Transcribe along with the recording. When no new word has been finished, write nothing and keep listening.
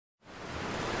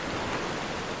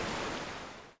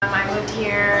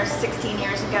here 16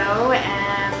 years ago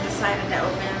and decided to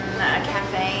open a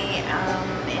cafe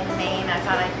in Maine. I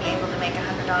thought I'd be able to make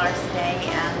 $100 a day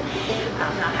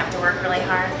and not have to work really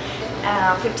hard.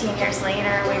 15 years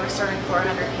later, we were serving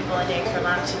 400 people a day for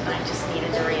lunch, and I just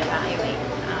needed to reevaluate.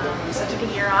 So I took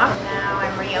a year off. Now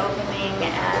I'm reopening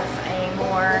as a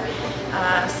more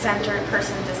centered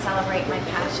person to celebrate my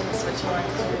passions, which will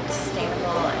include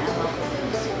sustainable and local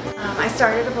foods. I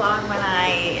started a blog when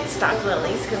I stopped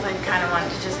lilies because I kind of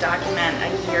wanted to just document a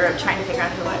year of trying to figure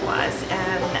out who I was,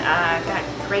 and got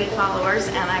great followers,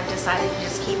 and I've decided to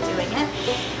just keep doing it.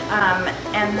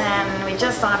 And then we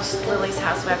just launched Lily's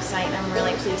House website, and I'm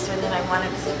really pleased with it. I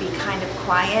wanted to be kind of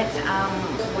quiet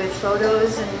with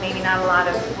photos and maybe not a lot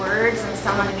of words, and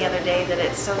someone the other day that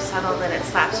it's so subtle that it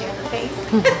slaps you in the face.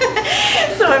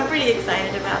 So I'm pretty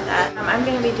excited about that. I'm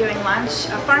going to be doing lunch,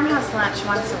 a farmhouse lunch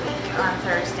once a week on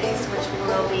Thursdays, which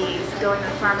will be going to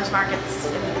the farmers markets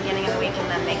in the beginning of the week and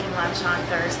then making lunch on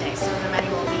Thursday. So the menu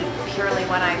will be purely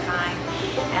what I find,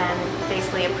 and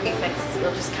basically a prefix.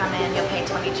 You'll just come in, you'll pay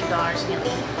 $22 and you'll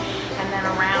eat. And then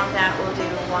around that we'll do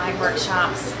wine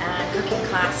workshops and cooking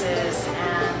classes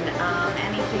and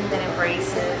anything that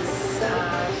embraces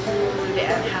food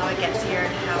and how it gets here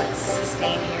and how it's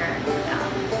sustained here and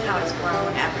how it's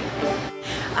grown, everything.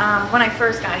 When I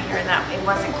first got here, it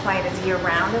wasn't quite as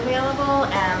year-round available,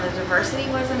 and the diversity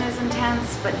wasn't as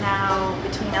intense, but now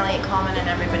between Elliot Coleman and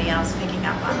everybody else picking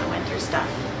up on the winter stuff,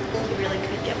 you really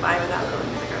could get by without going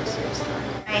to the grocery store.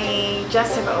 I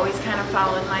just have always kind of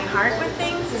followed my heart with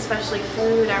things, especially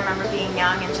food. I remember being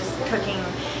young and just cooking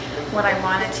what I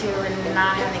wanted to and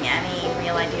not having any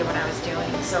real idea what I was doing.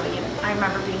 So I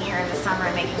remember being here in the summer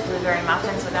and making blueberry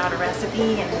muffins without a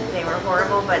recipe, and they were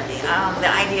horrible, but the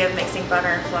idea of mixing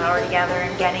butter and flour together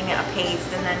and getting a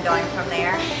paste and then going from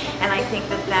there. And I think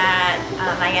that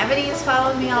naivety has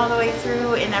followed me all the way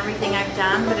through in everything I've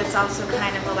done, but it's also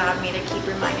kind of allowed me to keep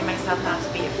reminding myself not to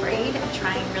be afraid of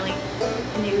trying really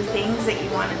new things that you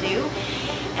want to do.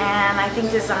 And I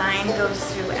think design goes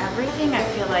through everything. I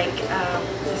feel like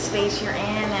the space you're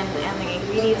in and the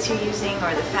ingredients you're using,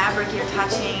 or the fabric you're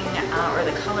touching, or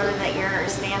the color that you're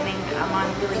standing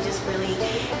among really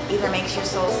either makes your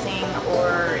soul sing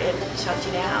or it shuts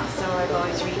you down. So I've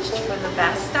always reached for the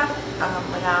best stuff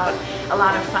without a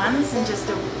lot of funds, and just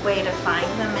a way to find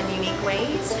them in unique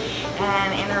ways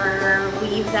and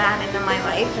interweave that into my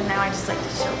life. And now I just like to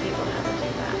show people how to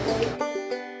do that.